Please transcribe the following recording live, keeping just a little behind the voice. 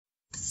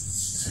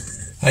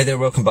Hi there,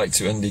 welcome back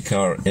to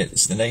IndyCar.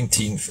 It's the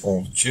 19th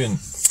of June.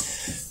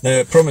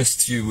 Now, I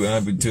promised you I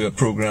would do a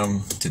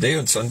programme today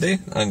on Sunday,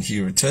 and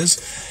here it is.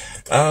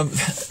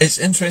 It's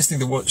interesting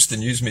to watch the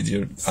news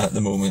media at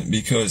the moment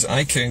because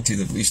I counted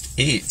at least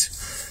 8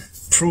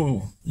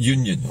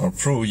 pro-union or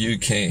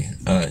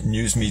pro-UK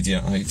news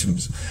media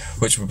items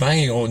which were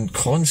banging on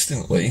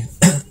constantly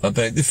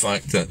about the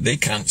fact that they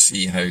can't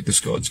see how the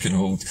Scots can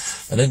hold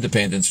an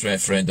independence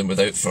referendum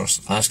without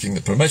first asking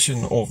the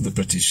permission of the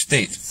British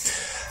state.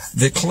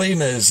 The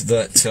claim is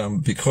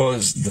that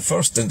because the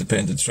first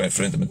independence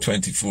referendum in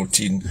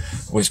 2014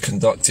 was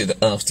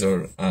conducted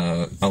after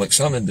Alex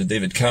Salmond and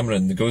David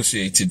Cameron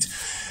negotiated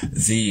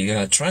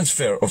the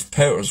transfer of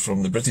powers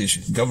from the British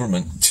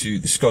government to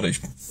the Scottish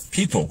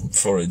people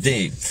for a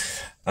day,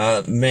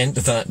 meant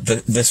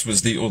that this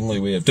was the only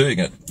way of doing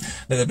it.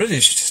 Now, the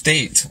British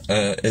state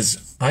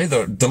is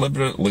either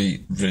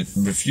deliberately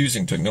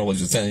refusing to acknowledge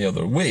there's any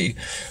other way,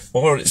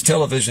 or its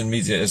television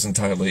media is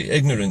entirely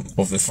ignorant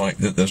of the fact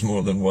that there's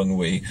more than one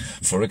way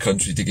for a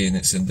country to gain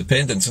its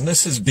independence. And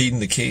this has been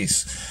the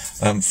case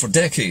for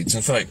decades.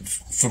 In fact,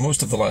 for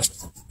most of the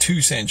last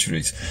 2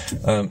 centuries,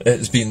 it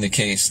has been the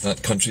case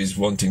that countries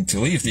wanting to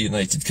leave the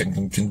United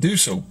Kingdom can do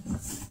so,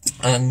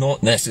 and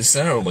not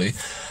necessarily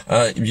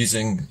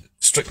using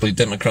strictly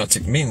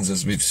democratic means,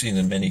 as we've seen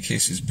in many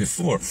cases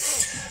before.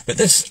 But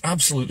this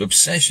absolute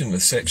obsession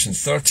with Section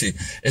 30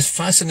 is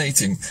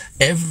fascinating.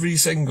 Every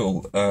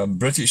single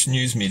British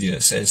news media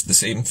says the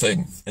same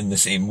thing in the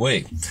same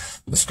way.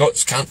 The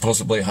Scots can't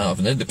possibly have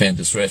an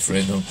independence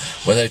referendum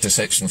without a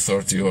Section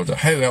 30 order.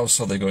 How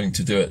else are they going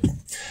to do it?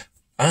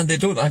 And they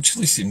don't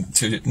actually seem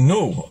to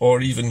know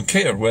or even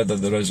care whether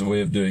there is a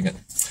way of doing it.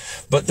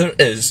 But there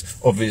is,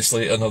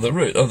 obviously, another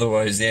route.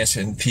 Otherwise, the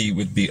SNP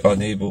would be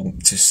unable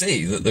to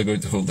say that they're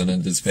going to hold an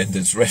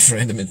independence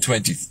referendum in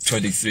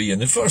 2023 in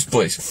the first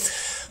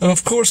place. And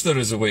of course there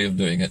is a way of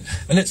doing it.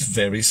 And it's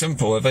very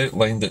simple. I've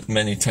outlined it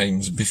many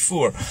times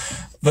before.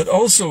 But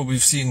also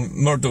we've seen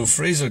Murdo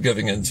Fraser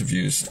giving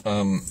interviews,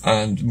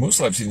 and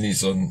mostly I've seen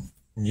these on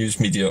news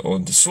media,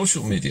 on the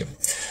social media.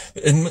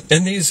 In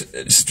these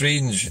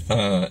strange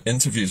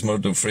interviews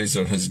Murdo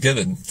Fraser has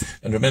given,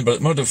 and remember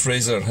that Murdo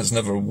Fraser has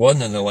never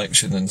won an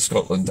election in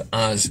Scotland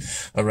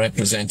as a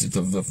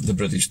representative of the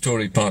British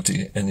Tory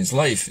party in his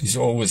life. He's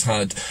always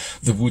had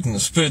the wooden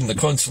spoon, the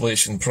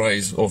consolation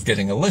prize of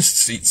getting a list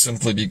seat,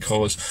 simply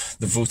because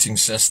the voting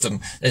system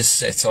is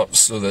set up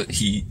so that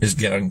he is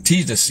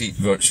guaranteed a seat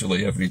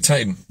virtually every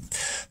time.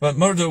 But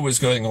Murdo was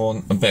going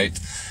on about,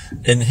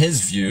 in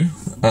his view,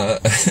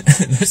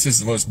 this is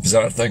the most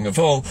bizarre thing of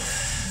all,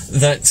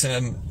 that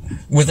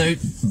without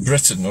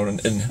Britain, or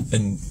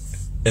in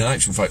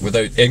actual fact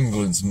without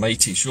England's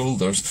mighty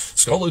shoulders,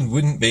 Scotland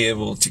wouldn't be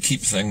able to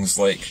keep things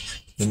like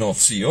the North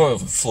Sea oil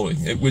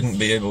flowing. It wouldn't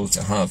be able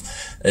to have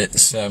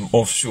its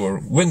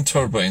offshore wind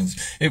turbines.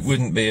 It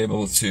wouldn't be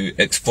able to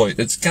exploit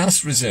its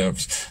gas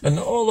reserves. And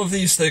all of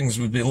these things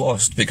would be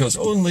lost because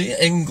only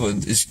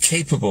England is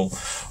capable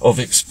of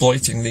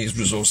exploiting these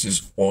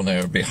resources on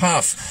our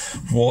behalf.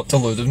 What a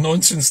load of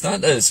nonsense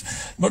that is.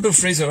 Murdo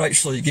Fraser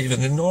actually gave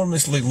an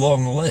enormously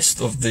long list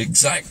of the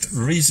exact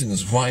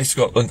reasons why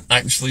Scotland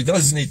actually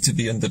does need to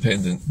be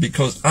independent,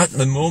 because at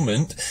the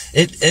moment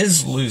it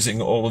is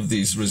losing all of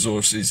these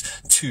resources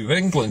to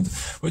England,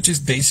 which is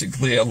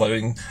basically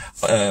allowing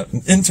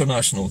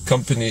international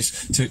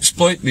companies to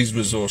exploit these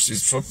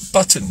resources for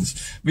buttons.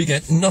 We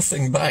get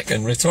nothing back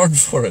in return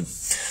for it.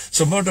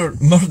 So Murdo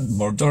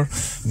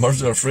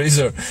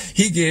Fraser,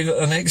 he gave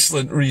an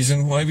excellent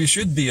reason why we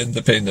should be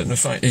independent. In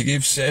fact, he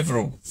gave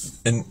several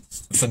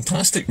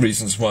fantastic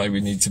reasons why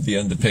we need to be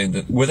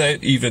independent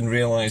without even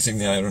realising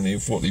the irony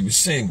of what he was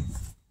saying.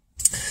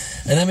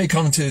 And then we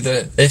come to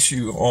the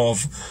issue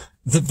of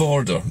the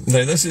border.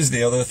 Now, this is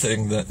the other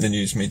thing that the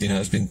news media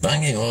has been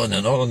banging on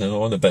and on and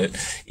on about,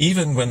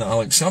 even when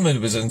Alex Salmond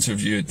was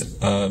interviewed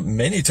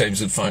many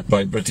times, in fact,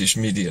 by British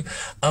media,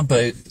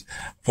 about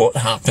what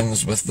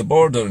happens with the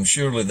border. And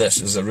surely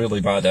this is a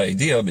really bad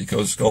idea,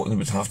 because Scotland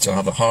would have to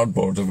have a hard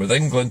border with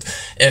England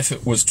if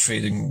it was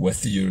trading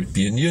with the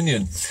European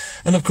Union.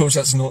 And of course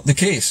that's not the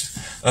case,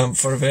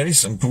 for a very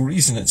simple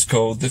reason. It's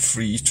called the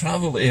Free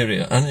Travel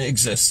Area, and it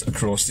exists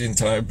across the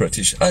entire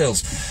British Isles.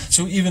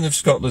 So even if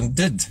Scotland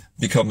did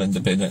become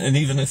independent, and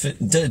even if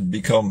it did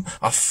become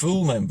a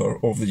full member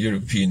of the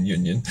European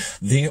Union,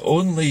 the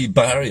only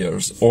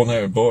barriers on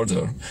our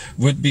border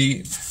would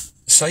be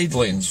side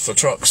lanes for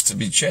trucks to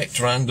be checked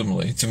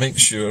randomly to make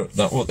sure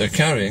that what they're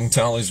carrying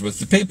tallies with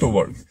the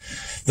paperwork.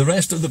 The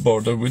rest of the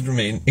border would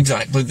remain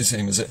exactly the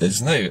same as it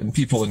is now, and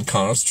people in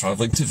cars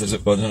travelling to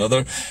visit one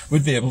another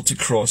would be able to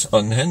cross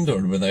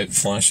unhindered without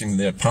flashing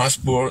their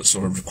passports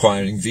or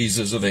requiring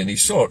visas of any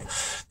sort,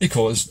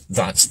 because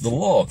that's the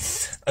law.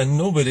 And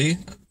nobody,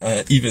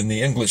 even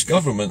the English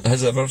government,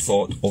 has ever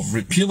thought of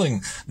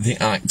repealing the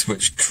act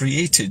which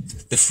created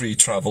the free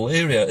travel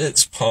area.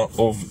 It's part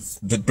of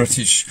the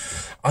British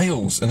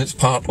Isles, and it's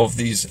part of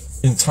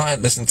this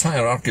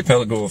entire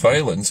archipelago of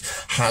islands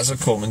has a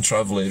common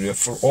travel area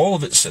for all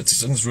of its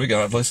citizens,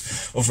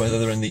 regardless of whether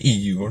they're in the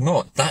EU or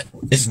not. That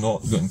is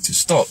not going to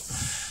stop.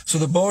 So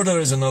the border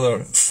is another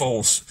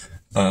false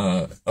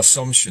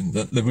assumption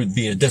that there would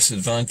be a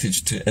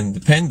disadvantage to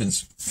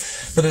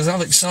independence. But as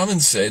Alex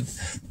Salmond said,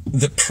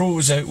 the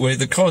pros outweigh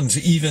the cons,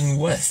 even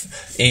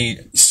with a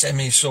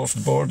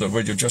semi-soft border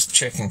where you're just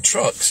checking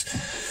trucks.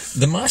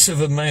 The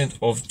massive amount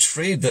of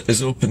trade that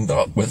is opened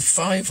up with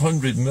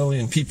 500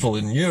 million people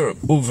in Europe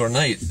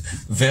overnight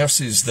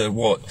versus the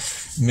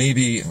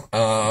maybe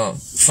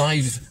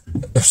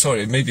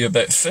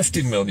about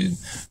 50 million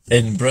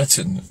in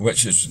Britain,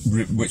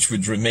 which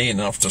would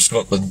remain after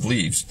Scotland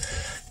leaves.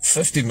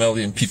 50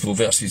 million people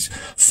versus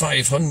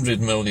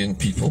 500 million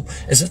people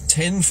is a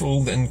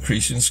tenfold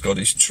increase in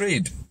Scottish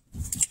trade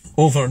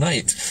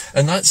overnight.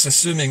 And that's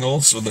assuming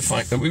also the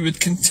fact that we would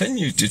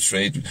continue to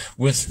trade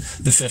with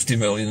the 50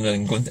 million in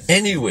England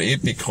anyway,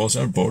 because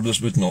our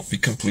borders would not be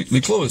completely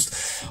closed.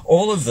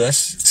 All of this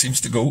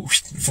seems to go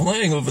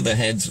flying over the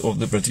heads of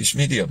the British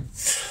media.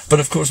 But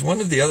of course,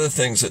 one of the other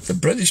things that the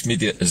British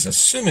media is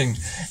assuming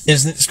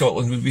is that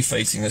Scotland would be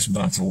fighting this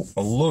battle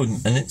alone,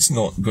 and it's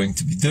not going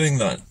to be doing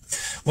that.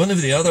 One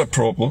of the other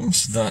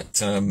problems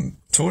that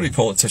Tory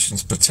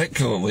politicians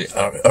particularly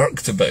are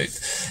irked about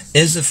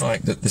is the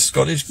fact that the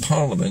Scottish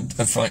Parliament,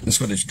 in fact the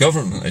Scottish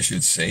Government I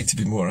should say to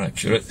be more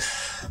accurate,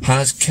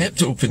 has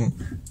kept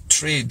open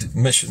trade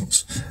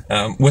missions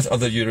with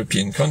other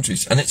European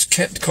countries, and it's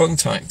kept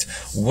contact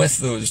with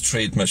those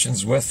trade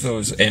missions, with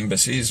those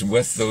embassies,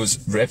 with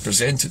those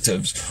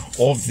representatives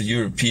of the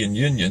European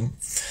Union,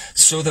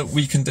 so that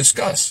we can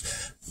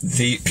discuss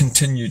the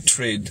continued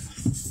trade,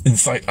 in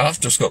fact,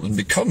 after Scotland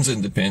becomes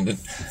independent,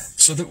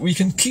 so that we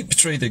can keep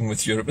trading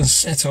with Europe and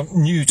set up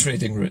new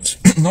trading routes.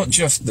 Not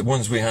just the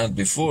ones we had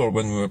before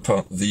when we were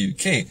part of the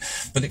UK,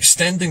 but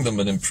extending them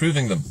and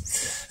improving them.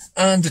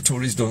 And the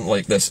Tories don't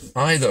like this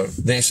either.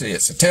 They say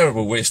it's a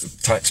terrible waste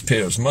of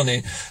taxpayers'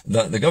 money,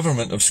 that the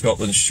government of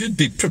Scotland should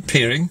be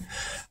preparing,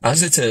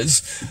 as it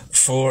is,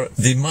 for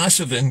the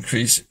massive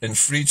increase in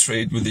free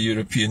trade with the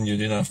European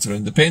Union after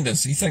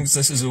independence. He thinks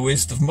this is a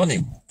waste of money.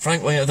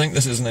 Frankly, I think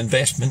this is an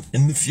investment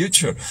in the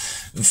future.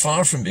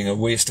 Far from being a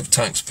waste of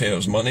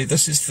taxpayers' money,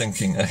 this is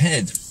thinking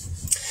ahead.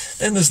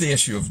 Then there's the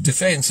issue of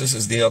defence. This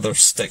is the other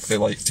stick they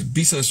like to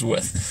beat us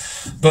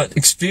with. But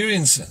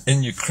experience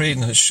in Ukraine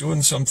has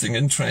shown something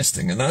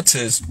interesting, and that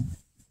is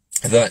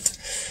that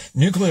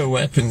nuclear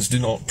weapons do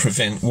not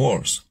prevent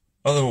wars.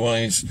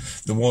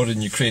 Otherwise, the war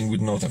in Ukraine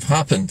would not have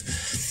happened.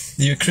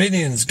 The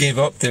Ukrainians gave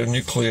up their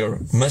nuclear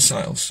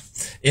missiles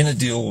in a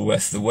deal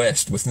with the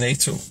West, with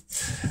NATO,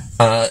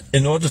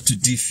 in order to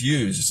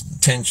defuse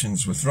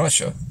tensions with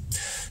Russia.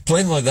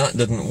 Plainly, that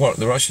didn't work.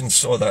 The Russians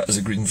saw that as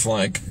a green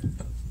flag,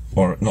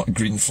 or not a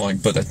green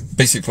flag, but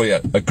basically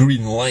a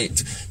green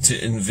light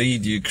to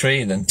invade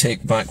Ukraine and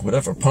take back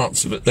whatever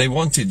parts of it they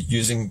wanted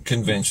using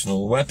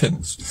conventional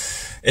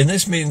weapons. And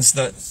this means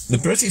that the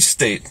British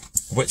state,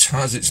 which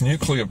has its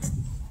nuclear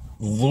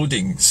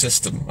loading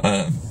system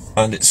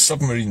and its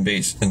submarine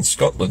base in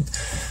Scotland,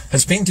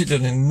 has painted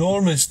an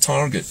enormous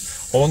target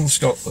on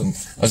Scotland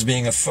as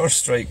being a first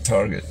strike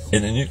target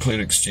in a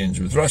nuclear exchange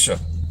with Russia.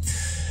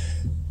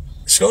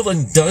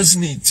 Scotland does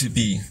need to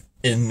be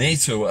in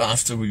NATO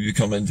after we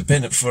become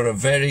independent for a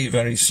very,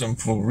 very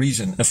simple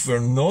reason. If we're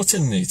not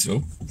in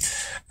NATO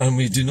and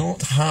we do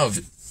not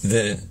have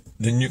the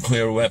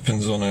nuclear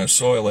weapons on our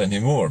soil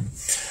anymore,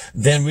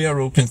 then we are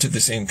open to the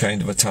same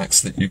kind of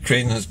attacks that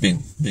Ukraine has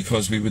been,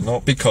 because we would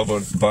not be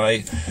covered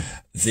by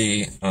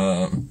the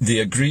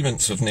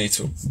agreements of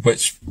NATO,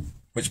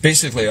 which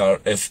basically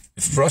are, if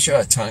Russia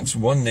attacks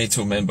one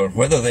NATO member,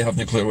 whether they have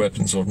nuclear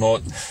weapons or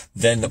not,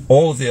 then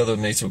all of the other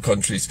NATO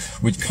countries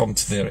would come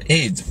to their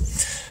aid.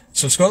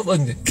 So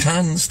Scotland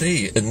can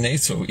stay in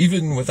NATO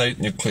even without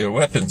nuclear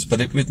weapons, but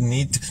it would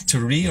need to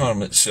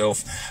rearm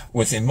itself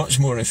with a much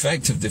more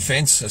effective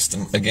defence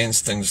system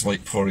against things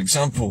like, for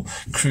example,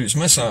 cruise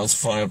missiles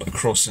fired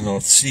across the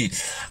North Sea.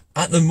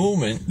 At the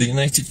moment, the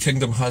United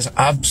Kingdom has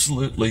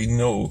absolutely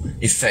no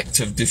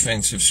effective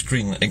defensive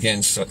screen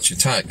against such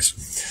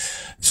attacks.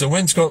 So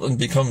when Scotland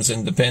becomes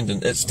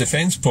independent, its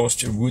defence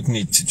posture would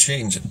need to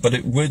change, but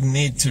it would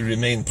need to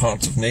remain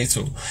part of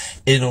NATO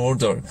in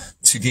order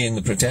to gain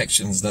the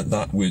protections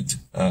that would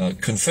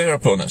confer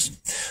upon us.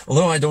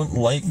 Although I don't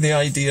like the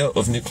idea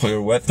of nuclear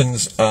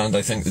weapons, and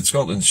I think that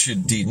Scotland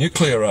should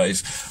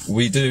denuclearise,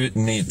 we do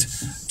need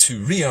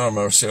to rearm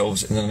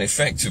ourselves in an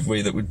effective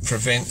way that would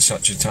prevent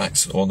such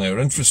attacks on our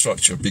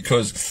infrastructure,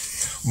 because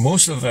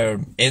most of our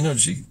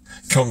energy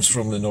comes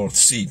from the North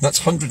Sea. That's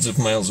hundreds of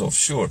miles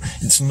offshore.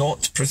 It's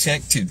not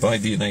protected by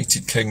the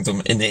United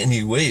Kingdom in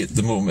any way at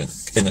the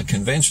moment, in a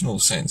conventional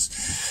sense.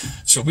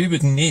 So we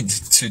would need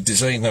to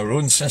design our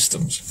own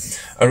systems,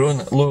 our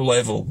own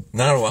low-level,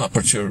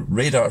 narrow-aperture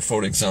radar,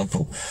 for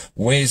example,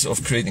 ways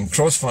of creating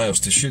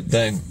crossfires to shoot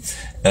down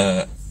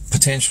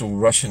potential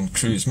Russian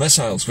cruise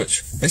missiles,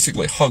 which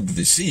basically hug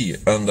the sea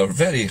and are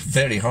very,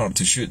 very hard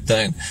to shoot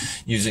down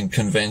using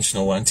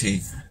conventional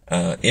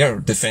air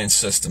defence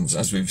systems,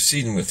 as we've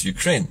seen with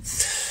Ukraine.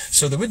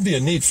 So there would be a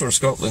need for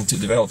Scotland to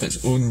develop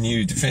its own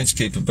new defence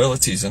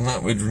capabilities, and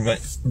that would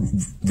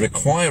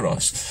require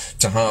us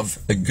to have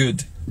a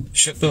good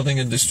shipbuilding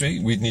industry.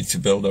 We'd need to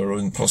build our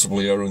own,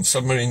 possibly our own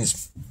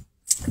submarines.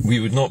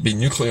 We would not be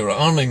nuclear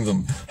arming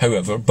them,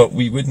 however, but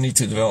we would need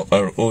to develop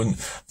our own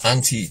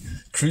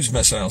anti-cruise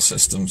missile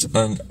systems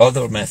and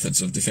other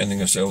methods of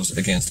defending ourselves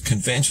against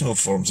conventional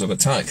forms of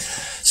attack.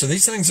 So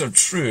these things are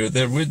true.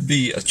 There would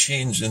be a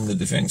change in the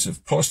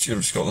defensive posture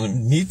of Scotland. It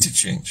would need to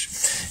change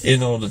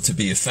in order to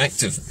be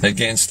effective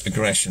against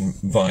aggression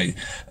by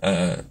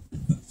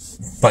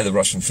the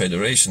Russian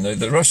Federation. Now,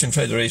 the Russian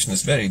Federation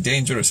is very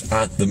dangerous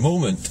at the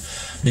moment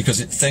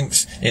because it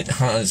thinks it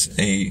has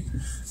a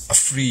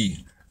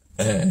free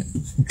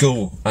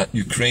go at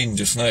Ukraine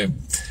just now.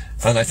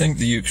 And I think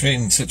the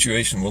Ukraine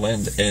situation will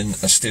end in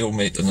a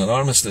stalemate and an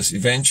armistice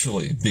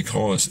eventually,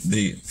 because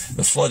the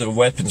flood of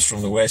weapons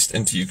from the West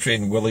into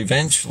Ukraine will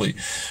eventually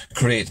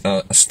create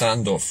a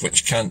standoff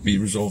which can't be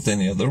resolved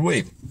any other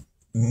way.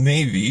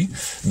 Maybe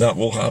that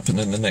will happen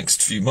in the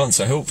next few months.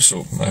 I hope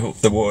so. I hope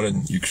the war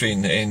in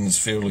Ukraine ends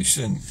fairly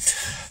soon.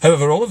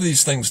 However, all of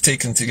these things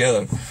taken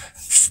together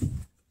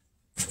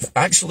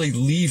actually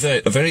leave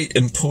out a very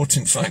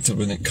important factor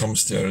when it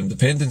comes to our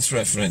independence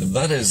referendum.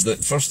 That is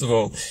that, first of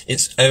all,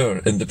 it's our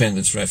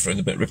independence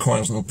referendum. It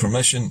requires no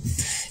permission.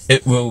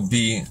 It will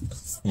be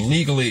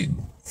legally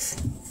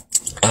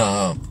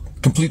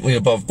completely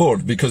above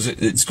board, because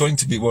it's going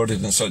to be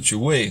worded in such a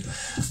way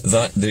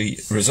that the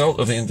result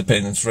of the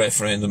independence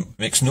referendum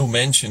makes no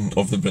mention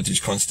of the British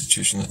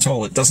Constitution at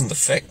all. It doesn't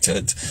affect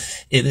it.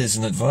 It is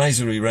an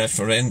advisory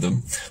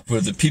referendum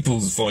where the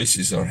people's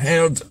voices are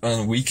heard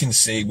and we can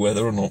say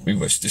whether or not we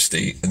wish to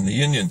stay in the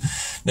Union.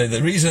 Now,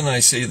 the reason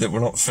I say that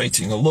we're not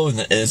fighting alone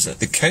is that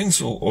the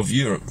Council of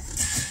Europe,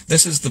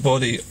 this is the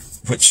body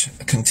which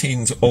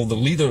contains all the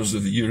leaders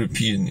of the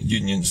European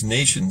Union's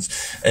nations,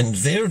 and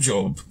their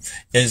job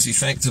is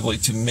effectively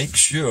to make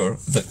sure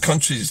that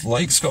countries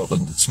like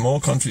Scotland,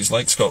 small countries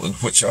like Scotland,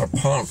 which are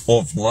part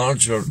of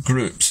larger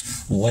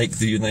groups like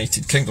the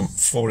United Kingdom,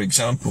 for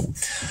example,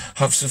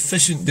 have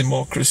sufficient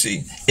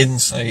democracy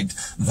inside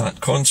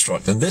that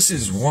construct. And this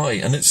is why,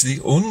 and it's the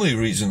only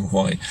reason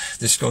why,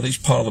 the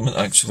Scottish Parliament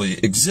actually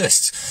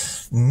exists.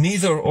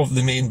 Neither of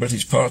the main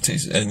British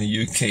parties in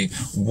the UK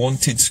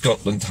wanted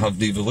Scotland to have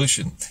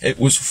devolution. It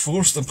was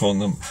forced upon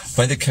them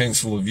by the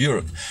Council of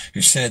Europe,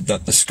 who said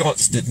that the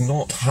Scots did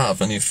not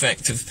have an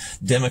effective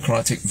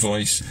democratic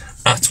voice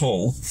at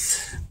all,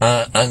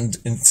 and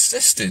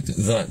insisted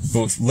that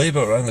both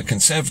Labour and the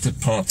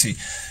Conservative Party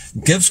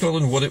give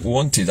Scotland what it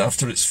wanted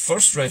after its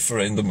first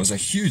referendum was a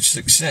huge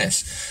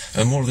success,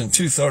 and more than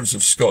 2/3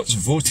 of Scots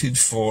voted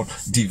for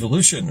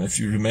devolution, if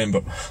you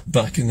remember,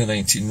 back in the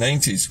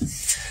 1990s.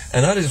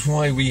 And that is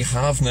why we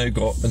have now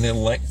got an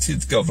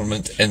elected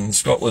government in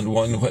Scotland,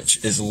 one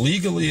which is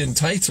legally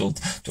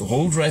entitled to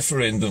hold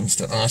referendums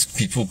to ask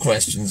people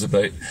questions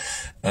about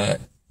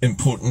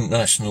important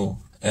national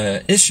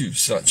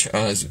issues, such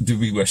as, do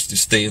we wish to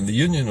stay in the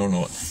Union or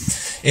not?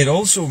 It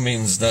also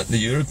means that the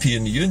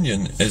European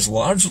Union is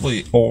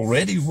largely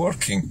already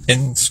working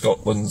in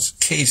Scotland's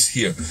case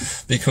here,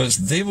 because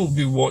they will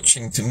be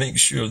watching to make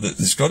sure that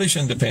the Scottish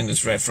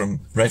independence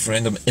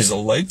referendum is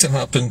allowed to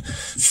happen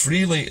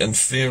freely and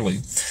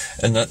fairly,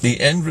 and that the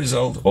end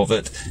result of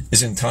it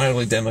is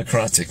entirely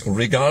democratic,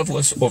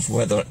 regardless of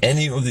whether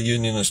any of the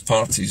Unionist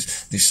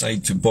parties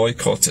decide to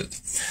boycott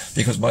it.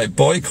 Because by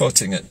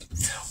boycotting it,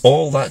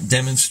 all that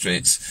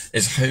demonstrates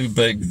is how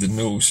big the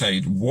no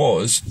side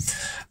was,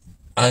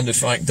 and the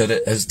fact that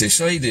it has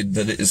decided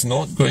that it is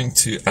not going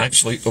to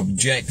actually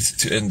object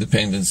to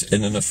independence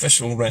in an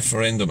official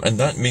referendum, and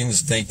that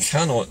means they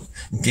cannot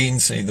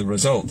gainsay the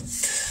result.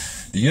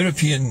 The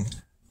European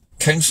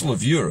Council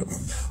of Europe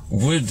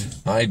would,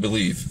 I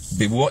believe,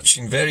 be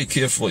watching very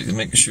carefully to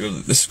make sure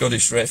that the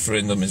Scottish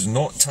referendum is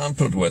not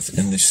tampered with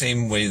in the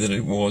same way that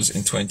it was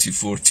in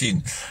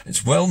 2014.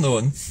 It's well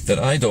known that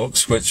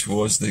IDOX, which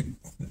was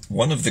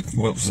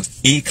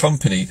a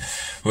company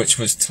which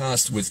was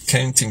tasked with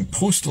counting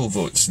postal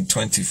votes in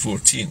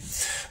 2014,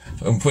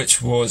 and which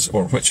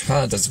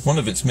had as one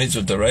of its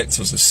major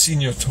directors a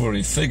senior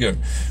Tory figure,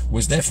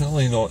 was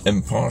definitely not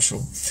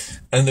impartial.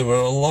 And there were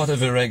a lot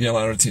of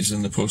irregularities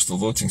in the postal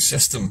voting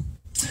system.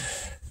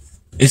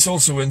 It's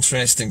also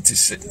interesting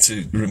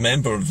to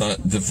remember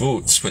that the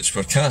votes which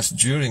were cast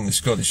during the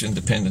Scottish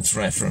independence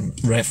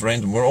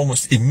referendum were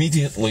almost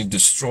immediately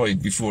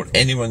destroyed before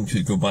anyone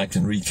could go back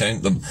and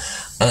recount them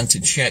and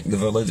to check the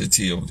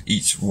validity of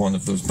each one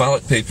of those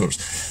ballot papers.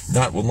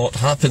 That will not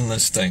happen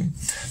this time,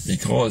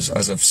 because,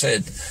 as I've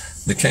said,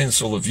 the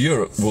Council of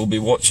Europe will be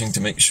watching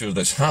to make sure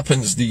this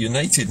happens. The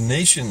United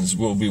Nations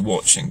will be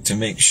watching to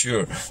make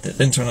sure that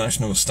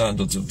international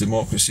standards of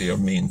democracy are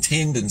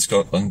maintained in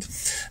Scotland,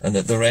 and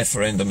that the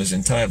referendum is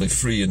entirely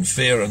free and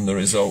fair and the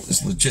result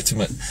is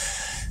legitimate.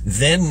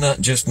 Then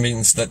that just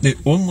means that the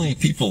only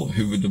people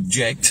who would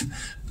object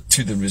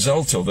to the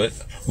result of it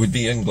would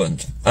be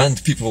England,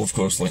 and people, of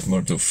course, like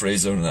Murdo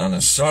Fraser and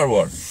Anna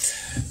Sarwar.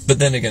 But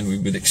then again, we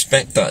would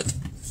expect that.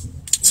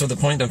 So the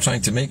point I'm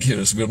trying to make here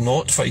is we're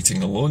not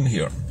fighting alone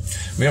here.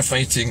 We are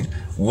fighting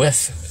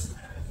with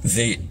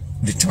the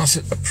the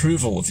tacit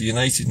approval of the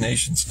United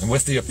Nations and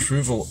with the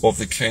approval of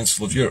the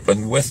Council of Europe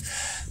and with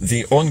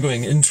the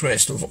ongoing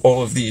interest of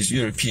all of these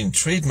European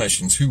trade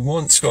missions who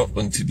want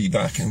Scotland to be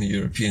back in the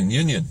European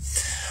Union,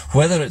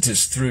 whether it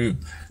is through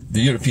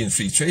the European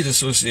Free Trade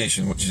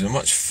Association, which is a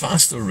much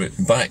faster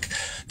route back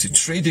to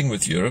trading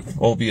with Europe,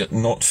 albeit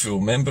not full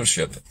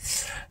membership.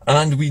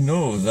 And we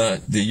know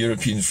that the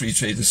European Free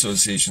Trade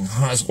Association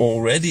has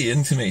already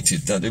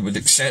intimated that it would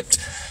accept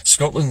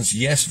Scotland's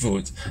yes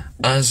vote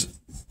as,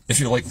 if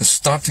you like, the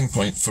starting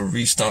point for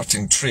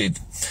restarting trade.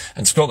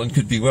 And Scotland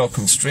could be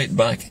welcomed straight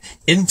back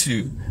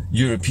into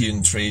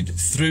European trade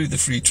through the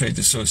Free Trade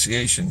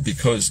Association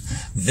because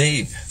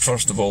they,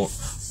 first of all,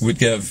 would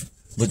give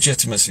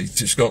legitimacy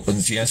to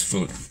Scotland's yes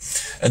vote.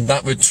 And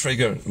that would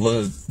trigger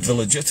the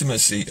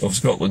legitimacy of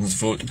Scotland's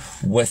vote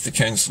with the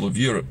Council of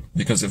Europe.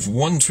 Because if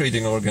one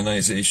trading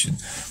organisation,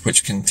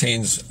 which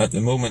contains at the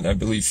moment, I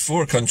believe,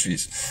 4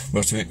 countries,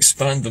 were to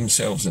expand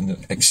themselves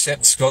and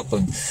accept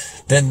Scotland,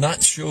 then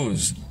that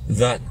shows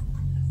that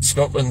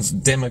Scotland's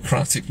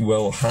democratic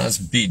will has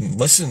been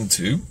listened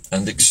to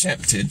and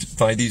accepted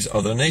by these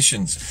other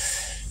nations.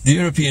 The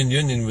European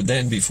Union would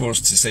then be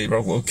forced to say,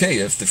 well, okay,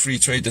 if the Free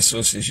Trade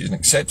Association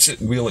accepts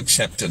it, we'll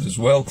accept it as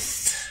well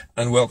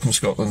and welcome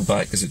Scotland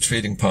back as a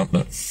trading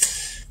partner.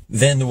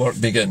 Then the work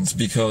begins,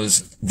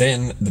 because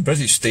then the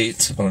British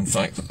state, or in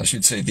fact, I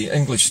should say the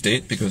English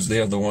state, because they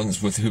are the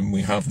ones with whom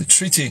we have the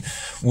treaty,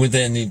 would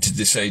then need to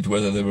decide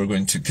whether they were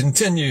going to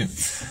continue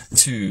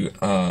to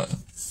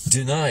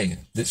deny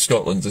that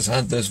Scotland has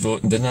had this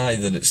vote and deny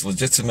that it's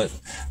legitimate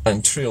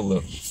and trail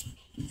their,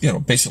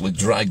 basically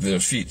drag their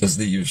feet as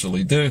they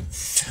usually do,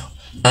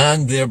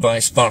 and thereby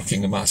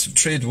sparking a massive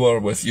trade war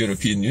with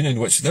European Union,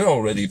 which they're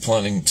already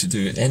planning to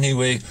do it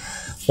anyway,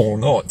 or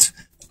not.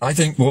 I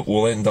think what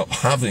we'll end up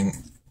having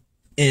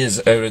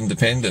is our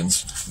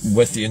independence,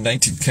 with the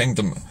United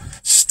Kingdom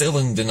still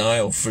in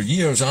denial for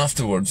years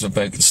afterwards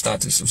about the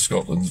status of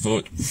Scotland's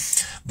vote.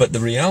 But the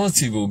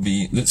reality will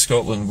be that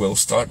Scotland will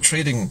start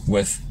trading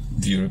with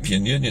the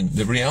European Union.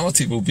 The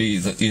reality will be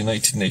that the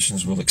United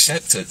Nations will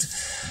accept it.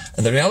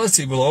 And the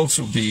reality will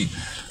also be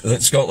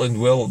that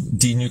Scotland will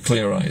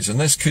denuclearise. And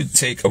this could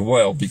take a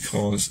while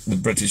because the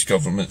British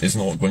government is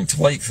not going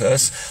to like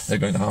this. They're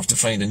going to have to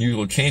find a new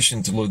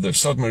location to load their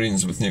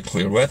submarines with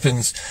nuclear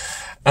weapons.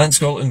 And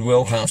Scotland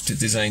will have to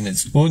design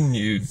its own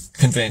new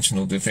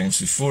conventional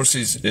defensive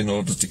forces in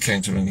order to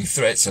counter any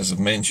threats, as I've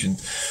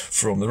mentioned,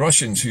 from the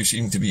Russians, who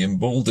seem to be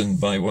emboldened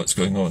by what's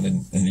going on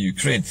in the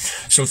Ukraine.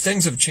 So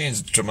things have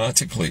changed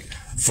dramatically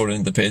for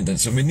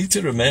independence. And we need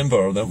to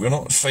remember that we're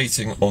not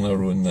fighting on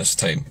our own this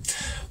time.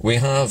 We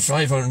have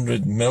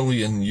 500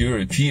 million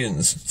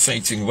Europeans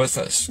fighting with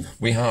us.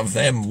 We have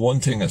them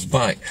wanting us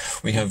back.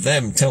 We have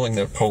them telling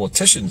their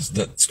politicians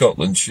that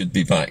Scotland should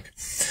be back.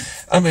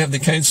 And we have the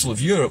Council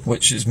of Europe,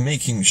 which is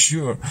making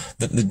sure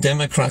that the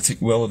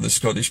democratic will of the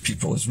Scottish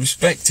people is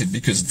respected,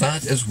 because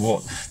that is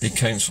what the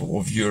Council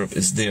of Europe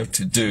is there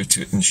to do,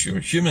 to ensure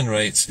human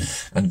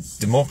rights and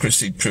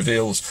democracy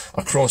prevails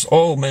across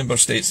all member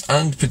states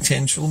and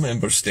potential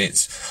member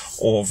states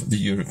of the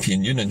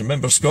European Union.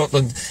 Remember,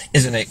 Scotland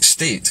is an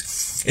ex-state.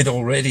 It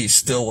already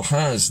still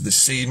has the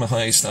same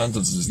high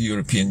standards as the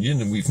European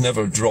Union. We've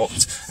never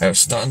dropped our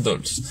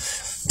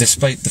standards,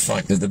 despite the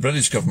fact that the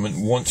British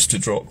government wants to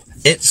drop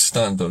its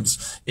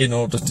standards in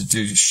order to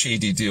do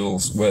shady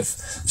deals with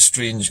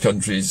strange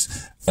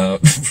countries,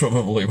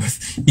 probably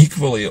with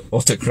equally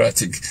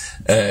autocratic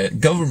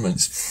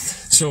governments.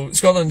 So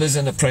Scotland is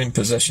in a prime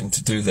position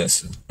to do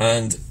this,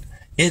 and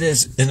it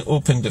is in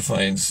open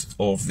defiance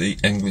of the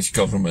English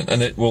government,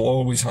 and it will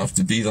always have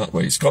to be that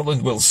way.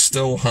 Scotland will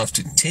still have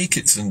to take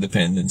its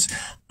independence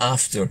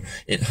after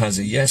it has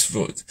a yes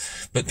vote.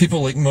 But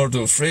people like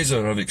Murdo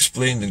Fraser have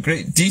explained in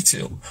great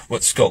detail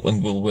what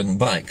Scotland will win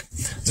back,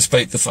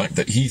 despite the fact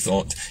that he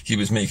thought he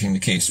was making the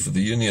case for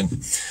the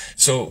Union.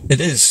 So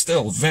it is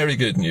still very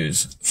good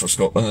news for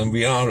Scotland, and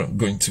we are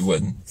going to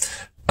win.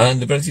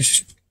 And the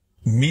British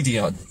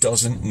media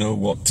doesn't know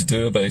what to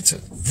do about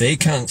it. They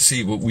can't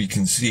see what we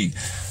can see.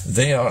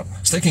 They are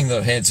sticking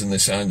their heads in the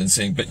sand and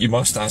saying, but you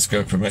must ask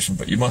our permission,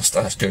 but you must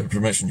ask our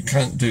permission. You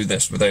can't do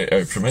this without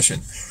our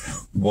permission.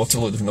 What a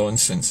load of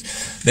nonsense.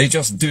 They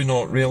just do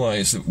not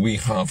realise that we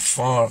have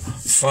far,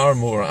 far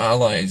more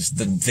allies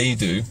than they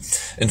do.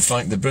 In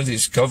fact, the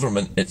British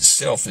government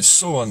itself is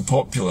so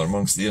unpopular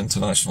amongst the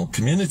international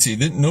community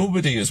that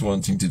nobody is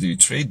wanting to do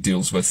trade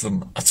deals with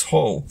them at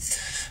all.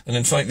 And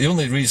in fact, the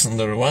only reason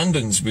the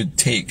Rwandans would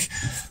take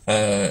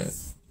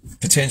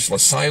potential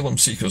asylum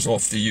seekers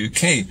off the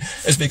UK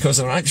is because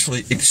they're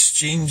actually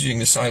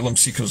exchanging asylum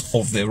seekers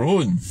of their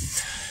own,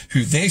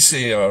 who they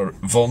say are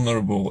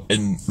vulnerable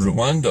in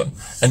Rwanda,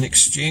 and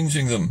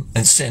exchanging them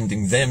and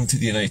sending them to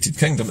the United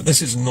Kingdom. But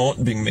this is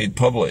not being made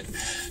public.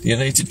 The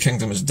United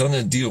Kingdom has done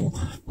a deal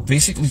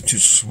basically to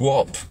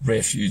swap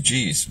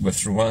refugees with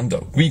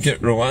Rwanda. We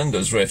get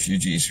Rwanda's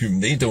refugees whom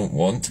they don't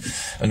want,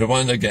 and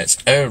Rwanda gets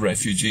our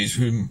refugees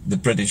whom the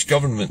British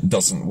government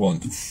doesn't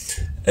want.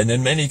 And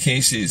in many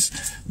cases,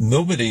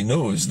 nobody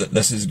knows that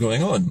this is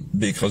going on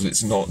because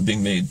it's not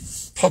being made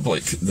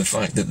public the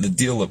fact that the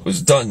deal that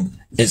was done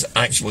is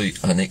actually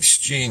an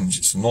exchange.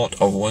 It's not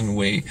a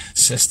one-way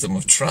system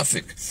of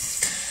traffic.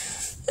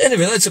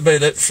 Anyway, that's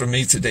about it from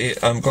me today.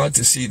 I'm glad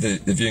to see the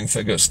viewing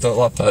figure still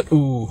up at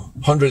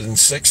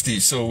 160,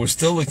 so we're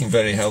still looking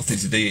very healthy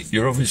today.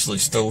 You're obviously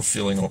still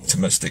feeling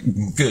optimistic.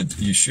 Good,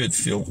 you should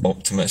feel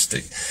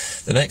optimistic.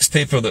 The next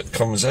paper that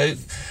comes out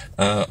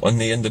on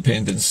the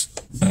independence,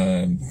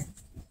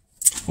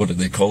 what are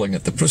they calling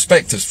it? The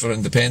prospectus for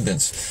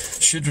independence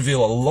should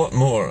reveal a lot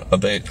more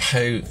about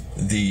how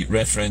the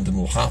referendum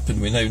will happen.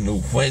 We now know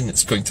when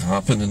it's going to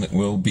happen, and it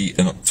will be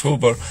in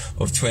October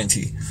of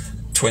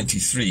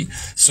 2023.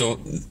 So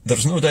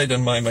there's no doubt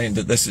in my mind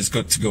that this is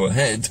good to go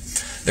ahead.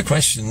 The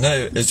question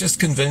now is just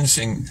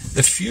convincing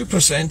the few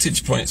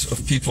percentage points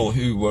of people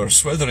who were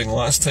swithering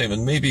last time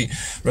and maybe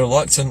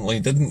reluctantly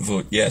didn't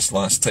vote yes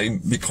last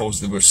time because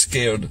they were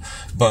scared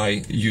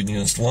by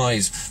unionist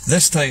lies.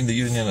 This time the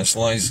unionist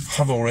lies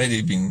have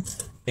already been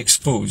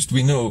exposed.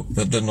 We know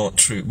that they're not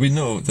true. We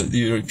know that the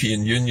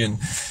European Union,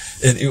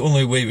 the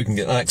only way we can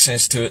get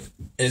access to it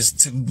is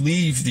to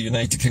leave the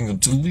United Kingdom,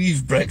 to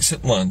leave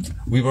Brexit land.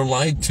 We were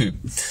lied to.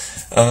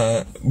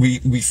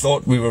 We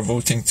thought we were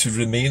voting to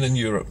remain in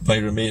Europe by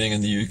remaining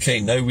in the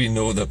UK. Now we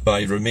know that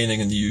by remaining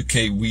in the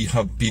UK, we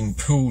have been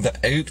pulled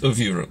out of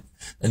Europe.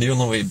 And the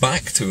only way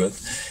back to it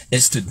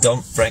is to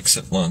dump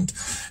Brexit land.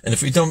 And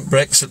if we dump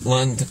Brexit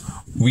land,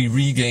 we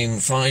regain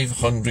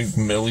 500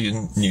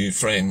 million new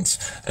friends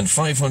and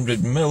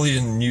 500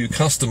 million new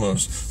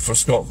customers for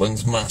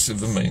Scotland's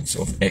massive amounts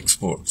of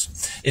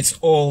exports. It's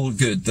all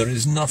good. There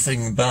is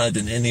nothing bad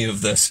in any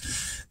of this.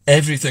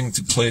 Everything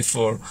to play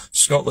for.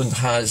 Scotland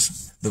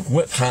has the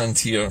whip hand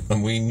here,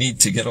 and we need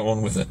to get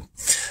on with it.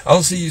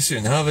 I'll see you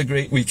soon. Have a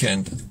great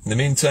weekend. In the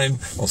meantime,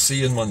 I'll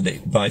see you on Monday.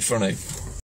 Bye for now.